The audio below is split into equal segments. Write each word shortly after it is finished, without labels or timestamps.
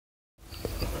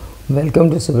Welcome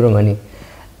to Subramani.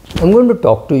 I'm going to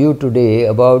talk to you today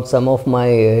about some of my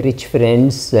rich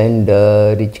friends and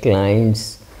rich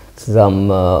clients,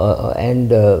 looking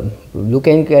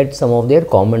at some of their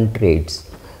common traits.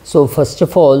 So first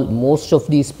of all, most of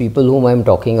these people whom I'm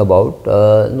talking about,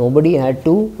 nobody had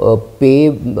to pay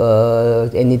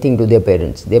anything to their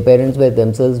parents. Their parents were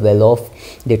themselves well off.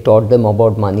 They taught them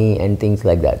about money and things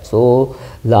like that. So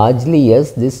largely,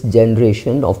 yes, this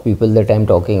generation of people that I'm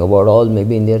talking about, all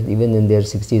maybe even in their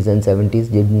 60s and 70s,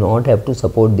 did not have to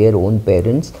support their own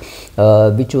parents,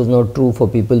 which was not true for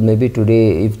people maybe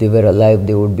today. If they were alive,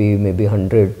 they would be maybe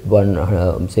 100, one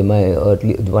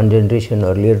generation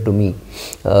earlier to me,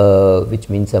 which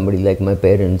means somebody like my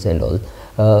parents and all.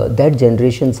 That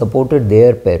generation supported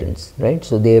their parents, right?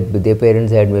 So their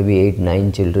parents had maybe 8,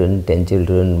 9 children, 10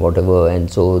 children, whatever,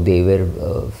 and so they were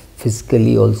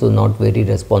fiscally also not very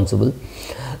responsible.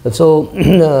 So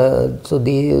so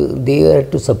they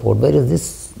had to support, whereas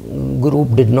this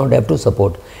group did not have to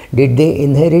support. Did they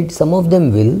inherit? Some of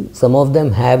them will, some of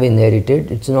them have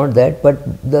inherited. It's not that,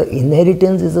 but the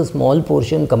inheritance is a small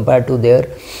portion compared to their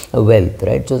wealth,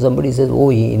 right? So somebody says, oh,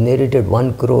 he inherited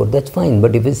 1 crore, that's fine,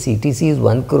 but if his CTC is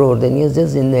 1 crore, then he has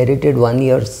just inherited 1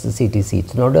 year's CTC.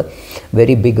 It's not a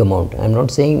very big amount. I'm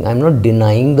not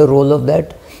denying the role of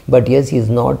that, but yes, he is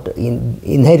not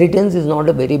inheritance is not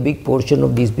a very big portion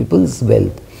of these people's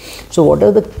wealth. So what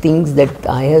are the things that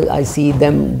I see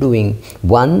them doing?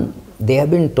 One, they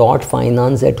have been taught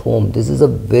finance at home. This is a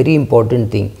very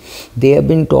important thing. They have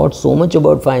been taught so much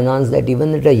about finance that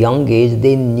even at a young age,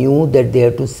 they knew that they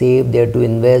have to save, they have to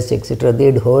invest, etc. They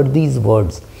had heard these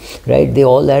words, right? They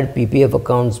all had PPF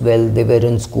accounts while they were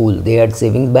in school. They had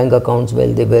savings bank accounts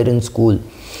while they were in school.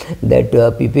 That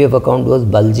PPF account was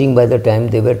bulging by the time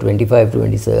they were 25,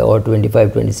 27 or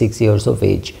 25, 26 years of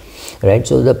age, right?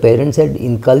 So the parents had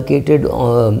inculcated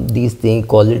these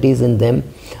qualities in them.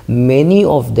 Many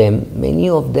of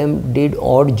them did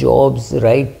odd jobs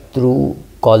right through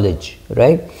college,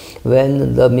 right?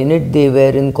 When the minute they were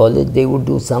in college, they would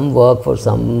do some work for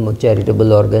some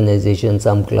charitable organization,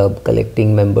 some club,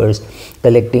 collecting members,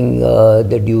 collecting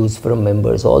the dues from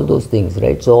members, all those things,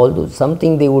 right? So all those,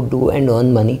 something they would do and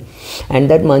earn money, and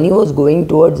that money was going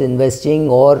towards investing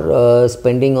or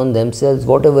spending on themselves,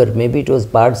 whatever. Maybe it was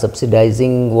part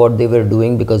subsidizing what they were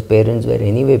doing because parents were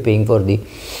anyway paying for the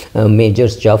major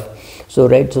stuff. So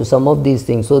right, so some of these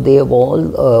things, so they have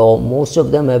all, most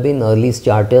of them have been early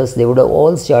starters. They would have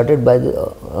all started by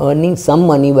earning some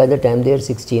money by the time they are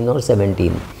 16 or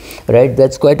 17, right?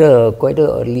 That's quite a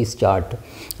early start,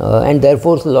 and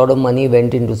therefore a lot of money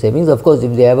went into savings. Of course,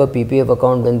 if they have a PPF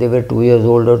account when they were 2 years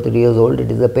old or 3 years old, it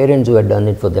is the parents who had done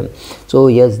it for them. So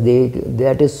yes,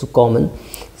 that is common.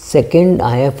 Second,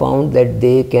 I have found that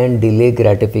they can delay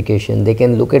gratification. They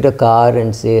can look at a car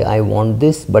and say, I want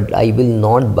this, but I will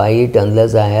not buy it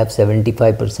unless I have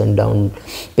 75% down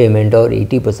payment or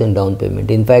 80% down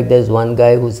payment. In fact, there's one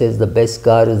guy who says the best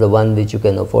car is the one which you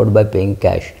can afford by paying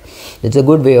cash. It's a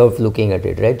good way of looking at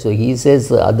it, right? So he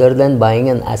says other than buying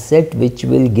an asset which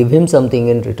will give him something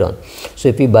in return. So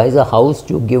if he buys a house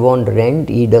to give on rent,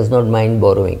 he does not mind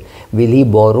borrowing. Will he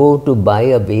borrow to buy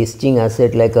a wasting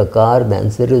asset like a car? The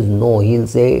answer is no. He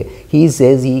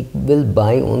says he will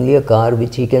buy only a car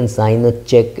which he can sign a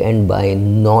check and buy,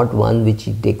 not one which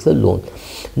he takes a loan.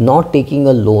 Not taking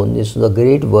a loan is a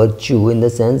great virtue in the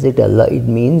sense it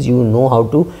means you know how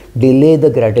to delay the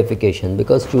gratification,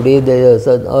 because today there is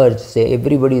an urge, say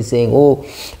everybody is saying, oh,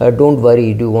 don't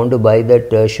worry, do you want to buy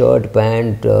that shirt,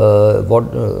 pant, the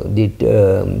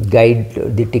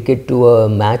ticket to a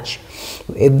match?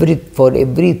 For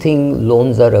everything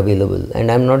loans are available,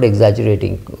 and I'm not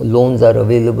exaggerating. Loans are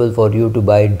available for you to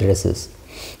buy dresses.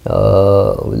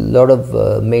 A lot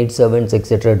of maid servants,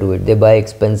 etc. do it. They buy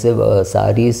expensive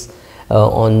saris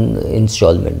on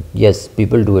installment. Yes,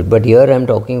 people do it, but here I'm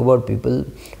talking about people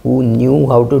who knew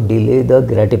how to delay the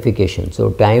gratification.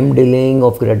 So time delaying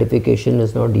of gratification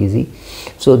is not easy,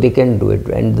 so they can do it.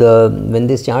 And when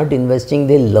they start investing,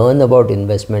 they learn about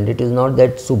investment. It is not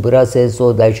that Subra says,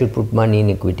 so I should put money in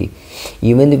equity.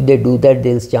 Even if they do that,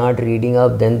 they'll start reading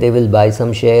up, then they will buy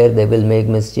some share, they will make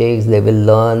mistakes, they will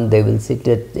learn, they will sit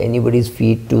at anybody's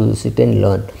feet to sit and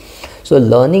learn. So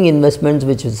learning investments,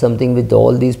 which is something which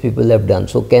all these people have done.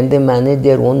 So can they manage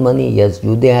their own money? Yes.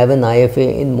 Do they have an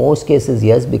IFA? In most cases,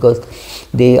 yes, because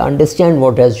they understand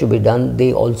what has to be done.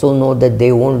 They also know that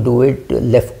they won't do it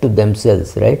left to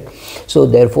themselves, right? So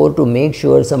therefore, to make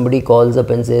sure somebody calls up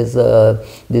and says,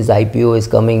 this IPO is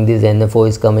coming, this NFO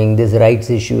is coming, this rights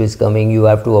issue is coming, you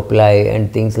have to apply,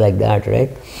 and things like that, right?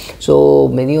 So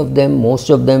many of them, most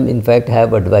of them in fact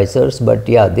have advisors, but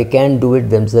yeah, they can do it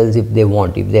themselves if they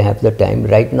want, if they have the time.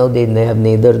 Right now they have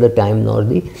neither the time nor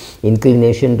the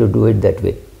inclination to do it that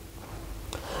way.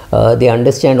 They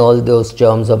understand all those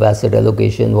terms of asset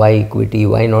allocation, why equity,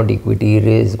 why not equity,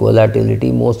 risk,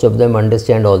 volatility. Most of them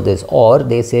understand all this. Or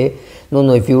they say,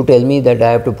 no, if you tell me that I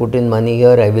have to put in money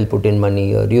here, I will put in money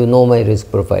here. You know my risk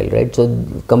profile, right? So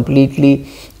completely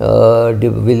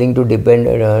willing to depend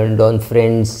on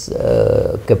friends'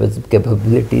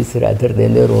 capabilities rather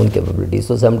than their own capabilities.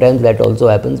 So sometimes that also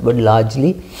happens, but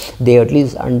largely they at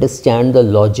least understand the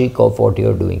logic of what you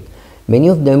are doing. Many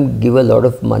of them give a lot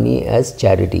of money as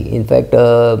charity. In fact,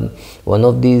 one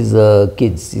of these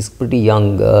kids is pretty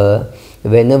young.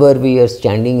 Whenever we are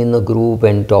standing in a group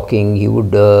and talking, he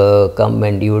would come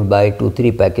and he would buy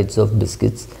 2-3 packets of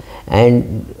biscuits,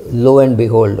 and lo and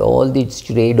behold, all these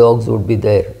stray dogs would be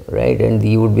there, right? And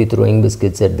he would be throwing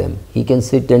biscuits at them. He can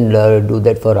sit and do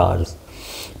that for hours.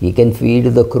 He can feed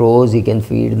the crows, he can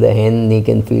feed the hen, he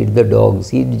can feed the dogs.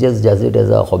 He just does it as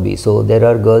a hobby. So there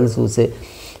are girls who say,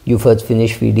 you first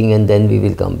finish feeding and then we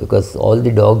will come, because all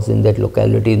the dogs in that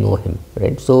locality know him,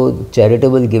 right? So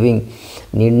charitable giving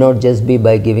need not just be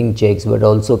by giving checks, but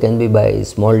also can be by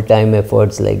small time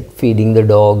efforts like feeding the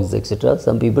dogs, etc.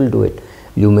 Some people do it.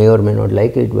 You may or may not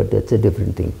like it, but that's a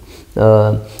different thing.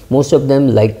 Most of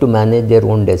them like to manage their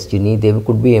own destiny. They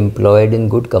could be employed in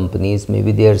good companies,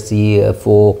 maybe they are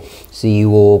CFO,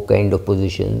 CEO kind of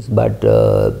positions, but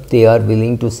they are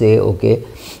willing to say, okay,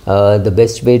 the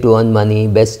best way to earn money,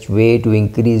 best way to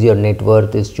increase your net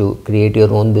worth is to create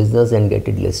your own business and get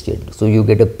it listed. So you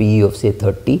get a PE of say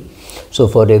 30. So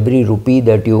for every rupee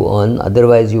that you earn,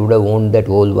 otherwise you would have owned that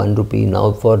whole 1 rupee.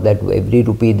 Now for that every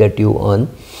rupee that you earn,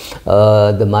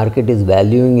 the market is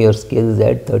valuing your skills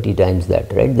at 30 times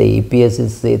that, right? The EPS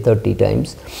is say 30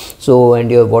 times. So, and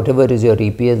your whatever is your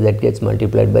EPS, that gets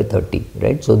multiplied by 30,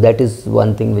 right? So that is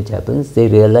one thing which happens. They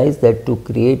realize that to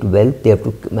create wealth, they have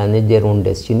to manage their own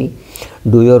destiny,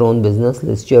 do your own business,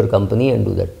 list your company and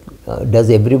do that. Does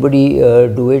everybody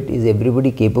do it? Is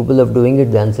everybody capable of doing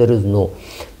it? The answer is no.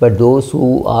 But those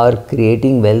who are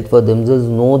creating wealth for themselves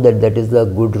know that that is the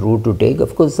good route to take.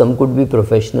 Of course, some could be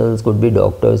professionals, could be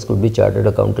doctors, could be chartered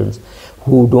accountants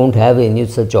who don't have any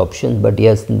such options. But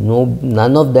yes,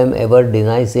 none of them ever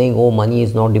deny saying, oh, money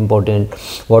is not important.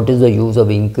 What is the use of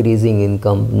increasing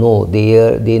income? No,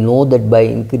 they know that by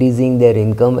increasing their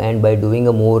income and by doing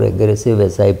a more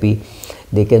aggressive SIP,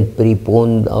 they can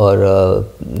prepone or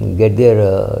get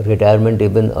their retirement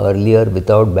even earlier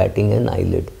without batting an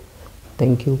eyelid.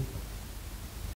 Thank you.